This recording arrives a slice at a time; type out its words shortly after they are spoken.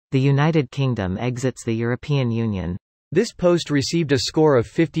the United Kingdom exits the European Union. This post received a score of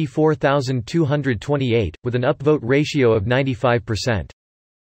 54,228, with an upvote ratio of 95%.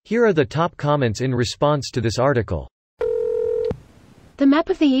 Here are the top comments in response to this article. The map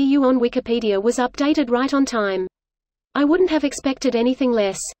of the EU on Wikipedia was updated right on time. I wouldn't have expected anything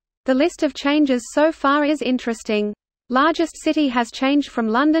less. The list of changes so far is interesting. Largest city has changed from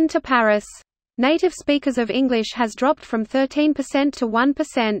London to Paris. Native speakers of English has dropped from 13% to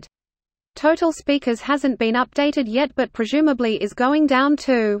 1%. Total speakers hasn't been updated yet but presumably is going down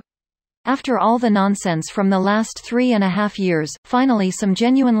too. After all the nonsense from the last 3.5 years, finally some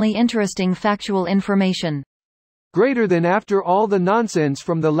genuinely interesting factual information. Greater than after all the nonsense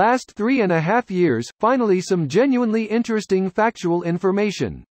from the last 3.5 years, finally some genuinely interesting factual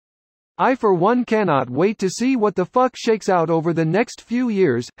information. I for one cannot wait to see what the fuck shakes out over the next few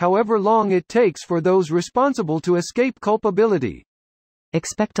years, however long it takes for those responsible to escape culpability.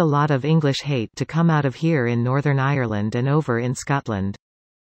 Expect a lot of English hate to come out of here in Northern Ireland and over in Scotland.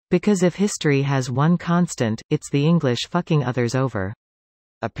 Because if history has one constant, it's the English fucking others over.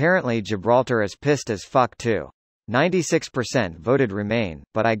 Apparently Gibraltar is pissed as fuck too. 96% voted Remain,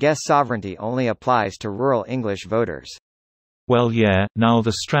 but I guess sovereignty only applies to rural English voters. Well yeah, now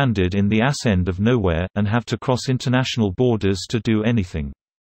they're stranded in the ass end of nowhere, and have to cross international borders to do anything.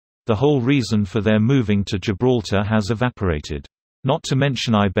 The whole reason for their moving to Gibraltar has evaporated. Not to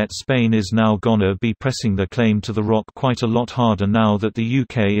mention I bet Spain is now gonna be pressing their claim to the rock quite a lot harder now that the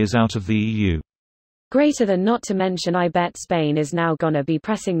UK is out of the EU. Greater than not to mention I bet Spain is now gonna be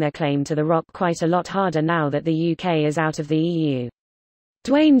pressing their claim to the rock quite a lot harder now that the UK is out of the EU.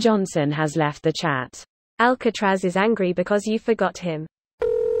 Dwayne Johnson has left the chat. Alcatraz is angry because you forgot him.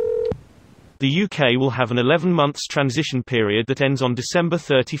 The UK will have an 11 months transition period that ends on December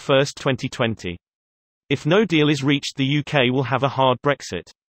 31, 2020. If no deal is reached, the UK will have a hard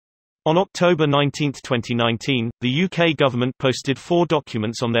Brexit. On October 19, 2019, the UK government posted 4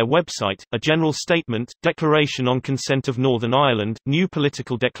 documents on their website: a general statement, declaration on consent of Northern Ireland, new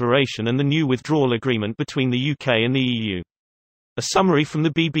political declaration and the new withdrawal agreement between the UK and the EU. A summary from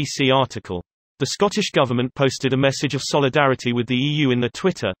the BBC article. The Scottish Government posted a message of solidarity with the EU in their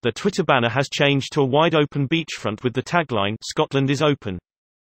Twitter. The Twitter banner has changed to a wide-open beachfront with the tagline, "Scotland is open."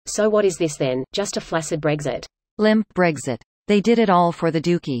 So what is this then, just a flaccid Brexit? Limp Brexit. They did it all for the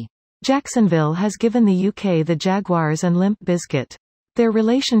dookie. Jacksonville has given the UK the Jaguars and Limp Bizkit. Their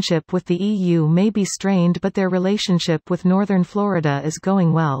relationship with the EU may be strained, but their relationship with Northern Florida is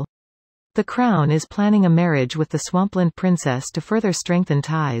going well. The Crown is planning a marriage with the Swampland Princess to further strengthen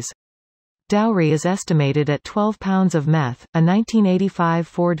ties. Dowry is estimated at £12 of meth, a 1985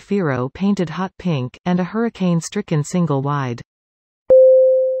 Ford Fiero painted hot pink, and a hurricane-stricken single-wide.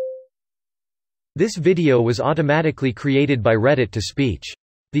 This video was automatically created by Reddit to speech.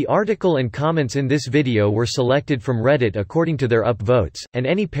 The article and comments in this video were selected from Reddit according to their upvotes, and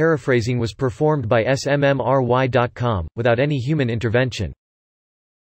any paraphrasing was performed by smmry.com, without any human intervention.